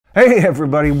Hey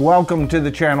everybody, welcome to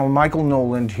the channel. Michael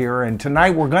Noland here, and tonight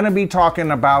we're going to be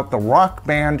talking about the rock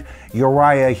band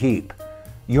Uriah Heep.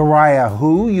 Uriah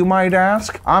who, you might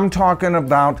ask? I'm talking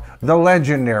about the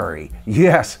legendary,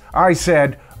 yes, I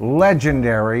said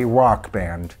legendary rock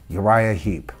band Uriah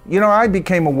Heep. You know, I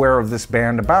became aware of this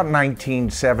band about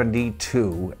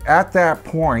 1972. At that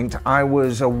point, I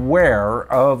was aware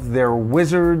of their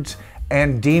Wizards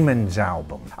and Demons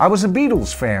album. I was a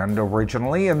Beatles fan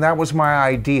originally, and that was my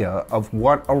idea of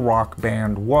what a rock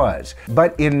band was.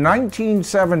 But in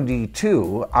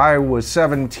 1972, I was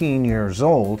 17 years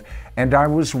old, and I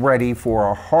was ready for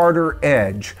a harder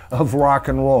edge of rock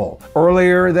and roll.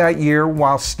 Earlier that year,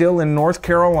 while still in North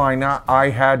Carolina, I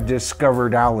had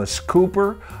discovered Alice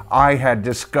Cooper, I had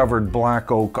discovered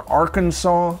Black Oak,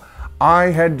 Arkansas, I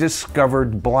had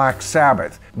discovered Black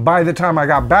Sabbath. By the time I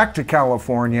got back to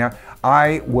California,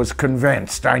 I was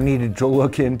convinced I needed to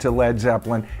look into Led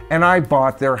Zeppelin, and I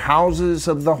bought their Houses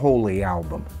of the Holy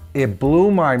album. It blew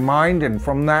my mind, and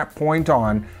from that point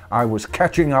on, I was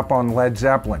catching up on Led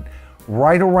Zeppelin.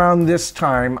 Right around this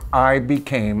time, I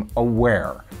became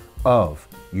aware of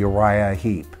Uriah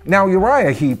Heep. Now,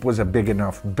 Uriah Heep was a big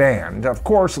enough band. Of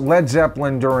course, Led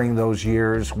Zeppelin during those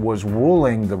years was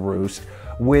ruling the roost,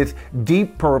 with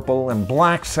Deep Purple and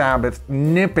Black Sabbath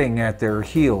nipping at their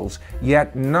heels,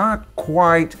 yet not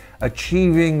quite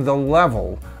achieving the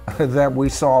level that we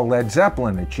saw Led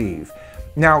Zeppelin achieve.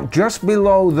 Now, just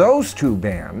below those two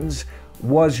bands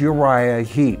was Uriah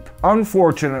Heep.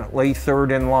 Unfortunately,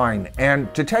 third in line.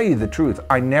 And to tell you the truth,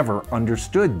 I never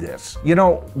understood this. You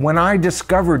know, when I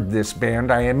discovered this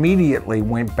band, I immediately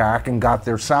went back and got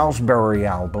their Salisbury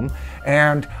album,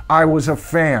 and I was a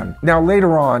fan. Now,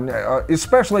 later on,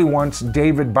 especially once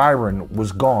David Byron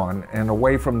was gone and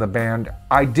away from the band,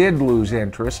 I did lose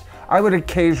interest. I would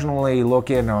occasionally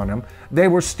look in on them. They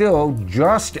were still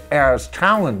just as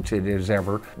talented as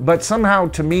ever, but somehow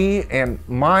to me and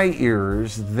my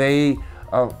ears, they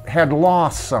had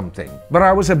lost something. But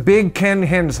I was a big Ken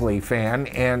Hensley fan,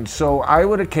 and so I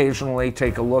would occasionally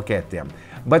take a look at them.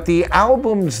 But the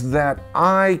albums that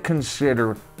I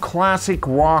consider classic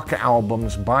rock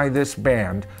albums by this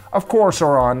band, of course,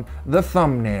 are on the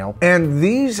thumbnail. And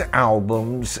these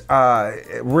albums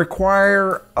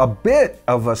require a bit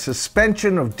of a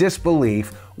suspension of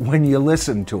disbelief when you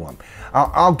listen to them.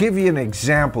 I'll give you an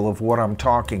example of what I'm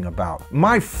talking about.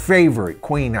 My favorite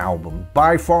Queen album,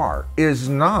 by far, is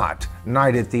not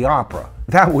Night at the Opera.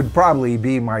 That would probably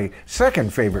be my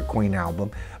second favorite Queen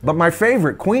album, but my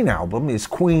favorite Queen album is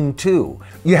Queen 2.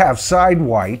 You have side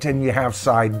white and you have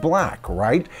side black,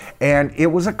 right? And it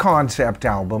was a concept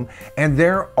album, and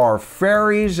there are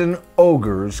fairies and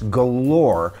ogres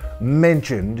galore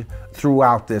mentioned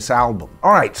throughout this album.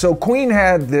 All right, so Queen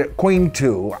had the Queen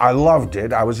 2. I loved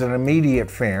it. I was an immediate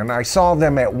fan. I saw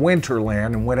them at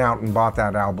Winterland and went out and bought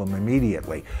that album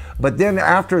immediately. But then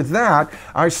after that,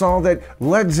 I saw that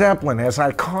Led Zeppelin, as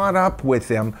I caught up with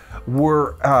them,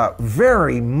 were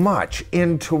very much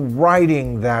into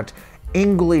writing that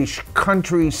English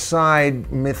countryside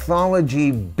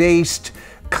mythology-based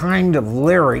kind of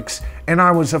lyrics, and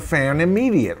I was a fan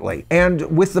immediately. And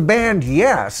with the band,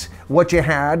 yes, what you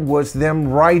had was them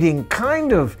writing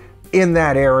kind of in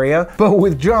that area, but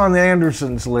with John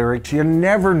Anderson's lyrics, you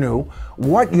never knew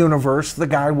what universe the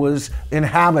guy was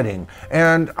inhabiting.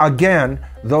 And again,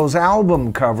 those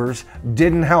album covers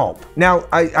didn't help. Now,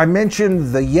 I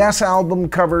mentioned the Yes album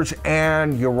covers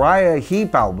and Uriah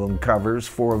Heep album covers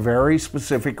for a very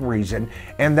specific reason,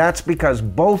 and that's because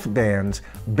both bands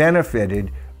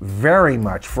benefited very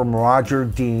much from Roger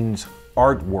Dean's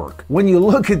artwork. When you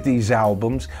look at these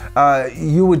albums,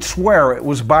 you would swear it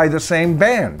was by the same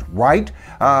band, right?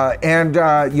 And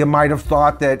you might have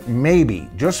thought that maybe,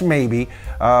 just maybe,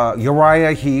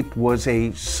 Uriah Heep was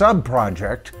a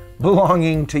sub-project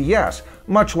belonging to Yes,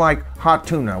 much like Hot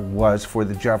Tuna was for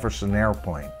the Jefferson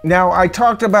Airplane. Now, I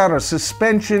talked about a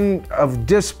suspension of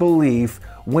disbelief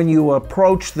when you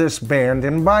approach this band,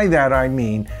 and by that I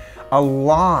mean a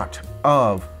lot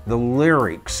of the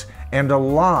lyrics and a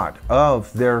lot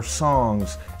of their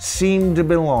songs seem to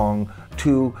belong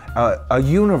to a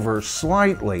universe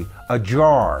slightly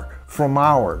ajar from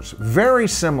ours, very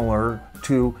similar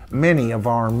to many of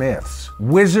our myths.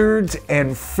 Wizards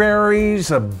and fairies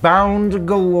abound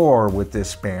galore with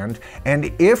this band,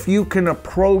 and if you can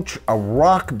approach a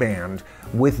rock band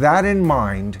with that in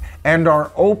mind and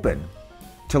are open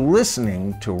to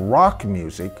listening to rock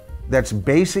music that's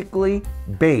basically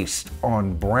based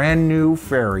on brand new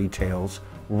fairy tales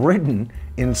written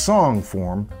in song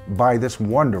form by this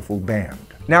wonderful band.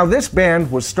 Now, this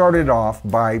band was started off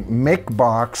by Mick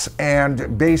Box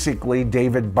and basically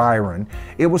David Byron.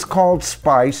 It was called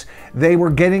Spice. They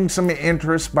were getting some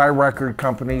interest by record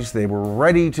companies. They were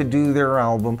ready to do their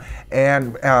album.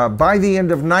 And by the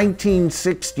end of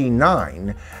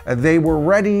 1969, they were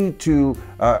ready to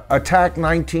attack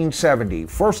 1970.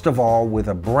 First of all, with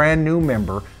a brand new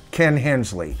member, Ken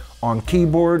Hensley, on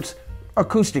keyboards,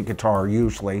 acoustic guitar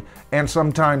usually, and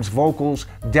sometimes vocals,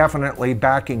 definitely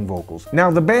backing vocals.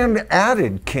 Now, the band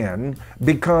added Ken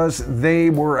because they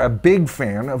were a big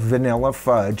fan of Vanilla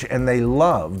Fudge and they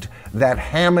loved that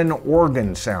Hammond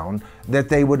organ sound that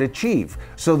they would achieve.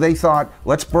 So they thought,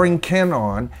 let's bring Ken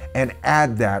on and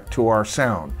add that to our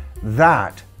sound.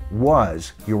 That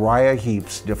was Uriah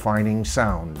Heep's defining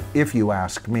sound, if you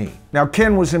ask me. Now,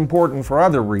 Ken was important for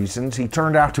other reasons. He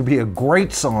turned out to be a great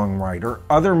songwriter.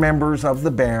 Other members of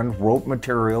the band wrote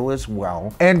material as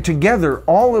well. And together,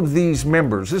 all of these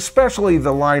members, especially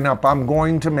the lineup I'm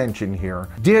going to mention here,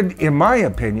 did, in my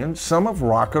opinion, some of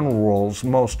rock and roll's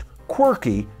most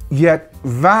quirky yet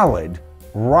valid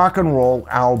rock and roll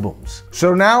albums.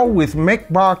 So now, with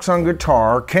Mick Box on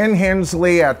guitar, Ken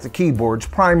Hensley at the keyboards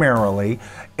primarily,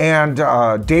 and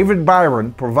David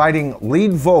Byron providing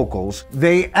lead vocals,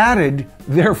 they added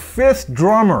their fifth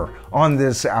drummer on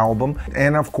this album,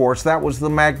 and of course that was the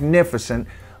magnificent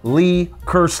Lee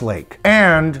Kerslake,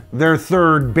 and their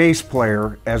third bass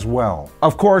player as well.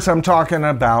 Of course, I'm talking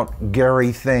about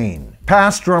Gary Thane.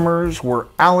 Past drummers were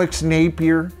Alex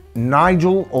Napier,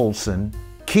 Nigel Olsson,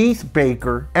 Keith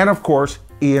Baker, and of course,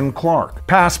 Ian Clark.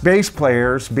 Past bass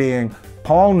players being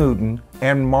Paul Newton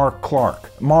and Mark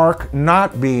Clark. Mark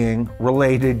not being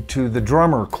related to the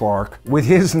drummer Clark, with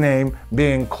his name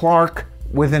being Clark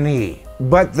with an E.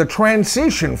 But the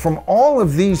transition from all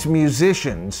of these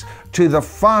musicians to the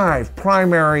five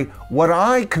primary, what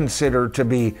I consider to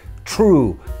be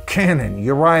true canon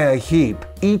Uriah Heep,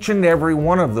 each and every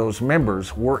one of those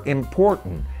members were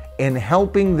important in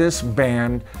helping this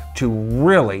band to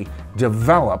really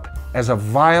develop as a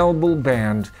viable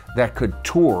band that could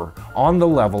tour on the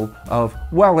level of,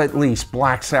 well, at least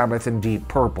Black Sabbath and Deep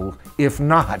Purple, if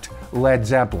not Led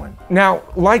Zeppelin. Now,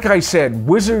 like I said,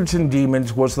 Wizards and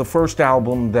Demons was the first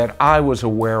album that I was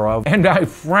aware of, and I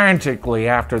frantically,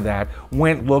 after that,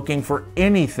 went looking for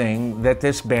anything that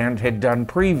this band had done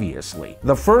previously.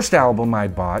 The first album I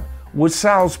bought was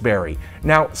Salisbury.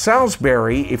 Now,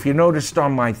 Salisbury, if you noticed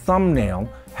on my thumbnail,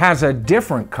 has a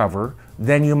different cover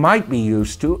than you might be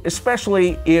used to,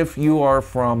 especially if you are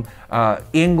from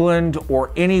England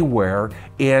or anywhere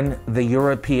in the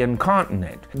European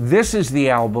continent. This is the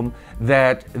album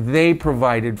that they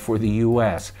provided for the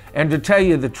US. And to tell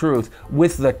you the truth,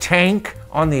 with the tank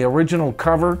on the original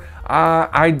cover,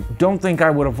 I don't think I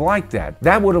would have liked that.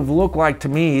 That would have looked like to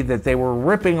me that they were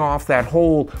ripping off that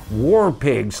whole War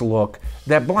Pigs look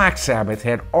that Black Sabbath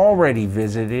had already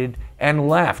visited and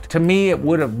left. To me, it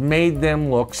would have made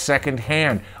them look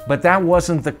secondhand, but that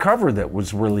wasn't the cover that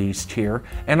was released here,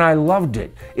 and I loved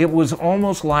it. It was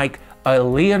almost like a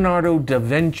Leonardo da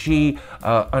Vinci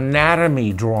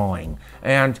anatomy drawing,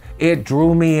 and it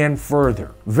drew me in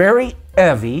further. Very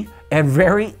heavy and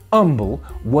very humble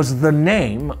was the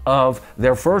name of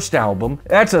their first album.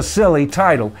 That's a silly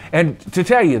title, and to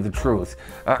tell you the truth,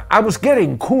 I was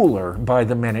getting cooler by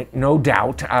the minute, no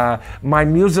doubt. My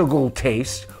musical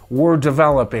tastes were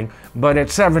developing, but at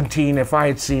 17, if I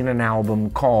had seen an album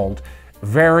called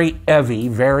Very Heavy,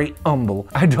 Very Humble,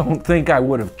 I don't think I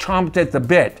would have chomped at the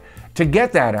bit to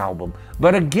get that album.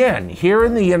 But again, here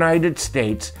in the United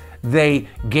States, they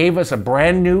gave us a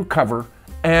brand new cover,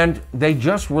 and they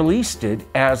just released it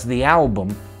as the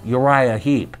album Uriah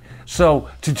Heep. So,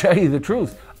 to tell you the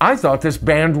truth, I thought this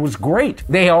band was great.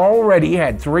 They already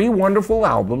had 3 wonderful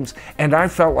albums, and I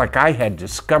felt like I had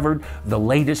discovered the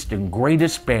latest and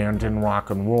greatest band in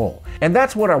rock and roll. And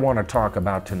that's what I want to talk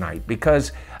about tonight,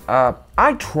 because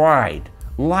I tried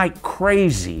like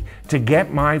crazy to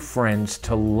get my friends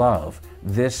to love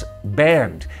this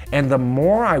band. And the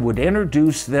more I would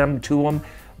introduce them to them,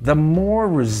 the more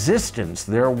resistance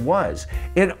there was.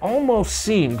 It almost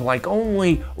seemed like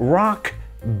only rock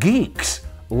geeks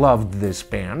loved this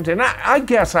band, and I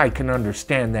guess I can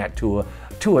understand that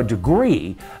to a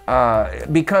degree,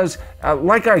 because,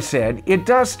 like I said, it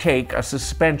does take a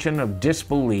suspension of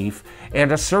disbelief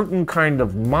and a certain kind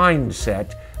of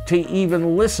mindset to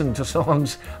even listen to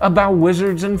songs about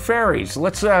wizards and fairies.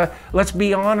 Let's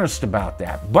be honest about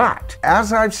that. But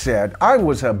as I've said, I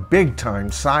was a big-time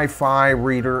sci-fi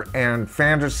reader and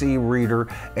fantasy reader,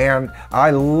 and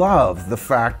I love the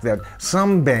fact that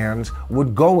some bands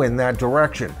would go in that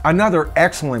direction. Another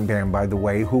excellent band, by the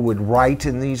way, who would write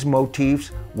in these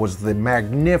motifs was the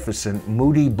magnificent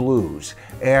Moody Blues.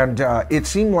 And it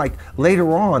seemed like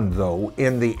later on, though,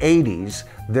 in the 80s,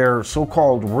 their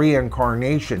so-called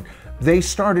reincarnation, they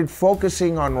started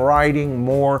focusing on writing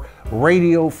more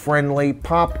radio-friendly,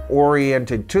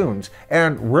 pop-oriented tunes.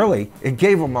 And really, it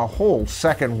gave them a whole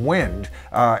second wind.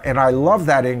 And I love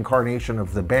that incarnation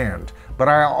of the band. But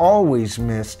I always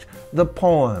missed the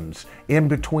poems in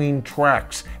between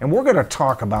tracks. And we're going to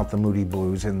talk about the Moody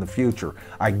Blues in the future,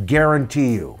 I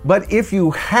guarantee you. But if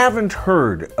you haven't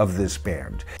heard of this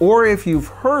band, or if you've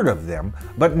heard of them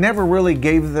but never really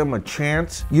gave them a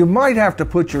chance, you might have to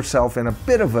put yourself in a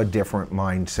bit of a different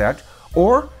mindset.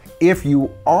 Or if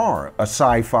you are a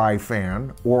sci-fi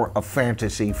fan or a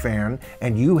fantasy fan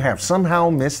and you have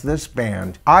somehow missed this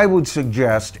band, I would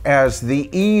suggest as the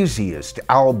easiest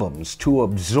albums to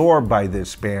absorb by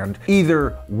this band,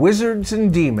 either Wizards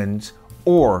and Demons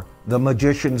or The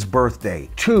Magician's Birthday,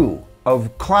 two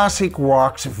of classic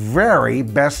rock's very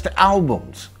best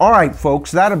albums. All right,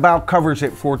 folks, that about covers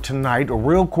it for tonight. A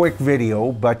real quick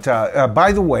video, but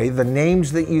by the way, the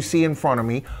names that you see in front of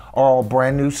me are all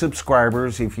brand new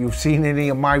subscribers. If you've seen any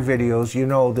of my videos, you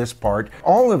know this part.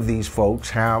 All of these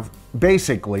folks have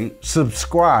basically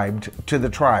subscribed to the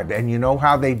tribe, and you know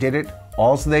how they did it?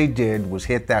 All they did was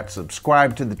hit that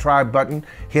subscribe to the tribe button,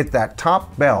 hit that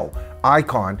top bell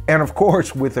icon, and of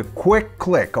course, with a quick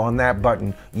click on that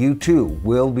button, you too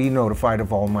will be notified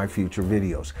of all my future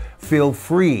videos. Feel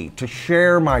free to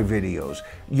share my videos.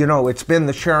 You know, it's been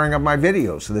the sharing of my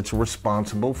videos that's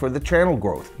responsible for the channel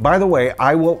growth. By the way,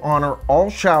 I will honor all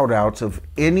shout outs of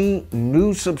any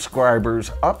new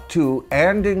subscribers up to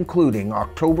and including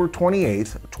October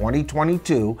 28th,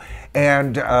 2022,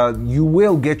 and you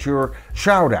will get your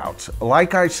shout outs.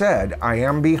 Like I said, I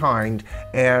am behind,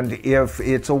 and if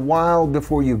it's a while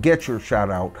before you get your shout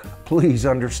out, please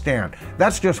understand.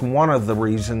 That's just one of the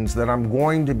reasons that I'm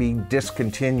going to be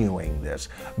discontinuing this.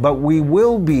 But we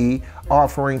will be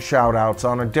offering shout outs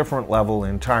on a different level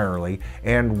entirely,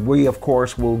 and we of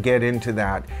course will get into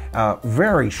that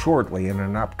very shortly in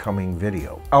an upcoming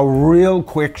video. A real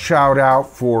quick shout out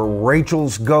for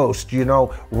Rachel's Ghost. You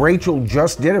know, Rachel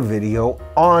just did a video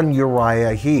on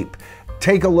Uriah Heep.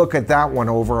 Take a look at that one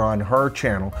over on her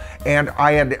channel. And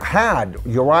I had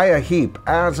Uriah Heep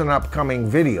as an upcoming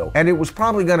video, and it was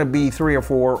probably going to be 3 or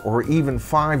 4 or even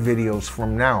 5 videos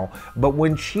from now. But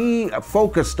when she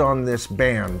focused on this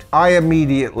band, I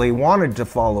immediately wanted to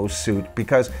follow suit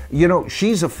because, you know,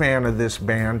 she's a fan of this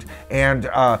band, and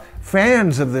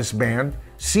fans of this band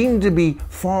seem to be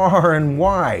far and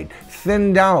wide,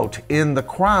 thinned out in the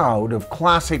crowd of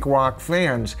classic rock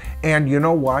fans. And you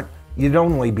know what? You'd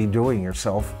only be doing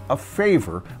yourself a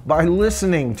favor by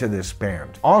listening to this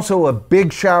band. Also, a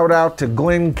big shout out to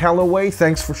Glenn Kellaway.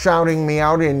 Thanks for shouting me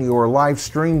out in your live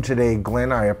stream today,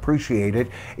 Glenn. I appreciate it.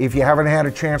 If you haven't had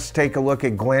a chance to take a look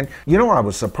at Glenn, you know, I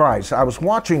was surprised. I was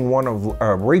watching one of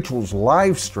Rachel's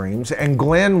live streams, and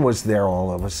Glenn was there all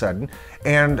of a sudden,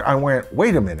 and I went,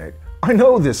 wait a minute. I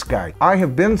know this guy. I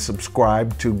have been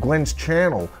subscribed to Glenn's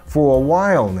channel for a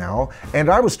while now, and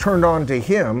I was turned on to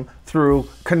him through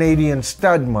Canadian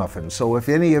Stud Muffin. So if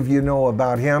any of you know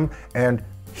about him and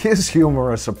his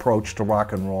humorous approach to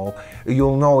rock and roll,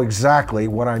 you'll know exactly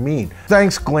what I mean.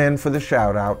 Thanks, Glenn, for the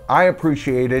shout out. I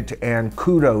appreciate it, and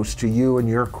kudos to you and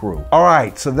your crew. All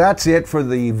right, so that's it for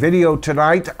the video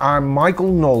tonight. I'm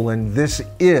Michael Nolan. This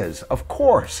is, of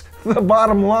course, The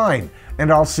Bottom Line,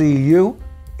 and I'll see you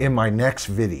in my next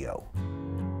video.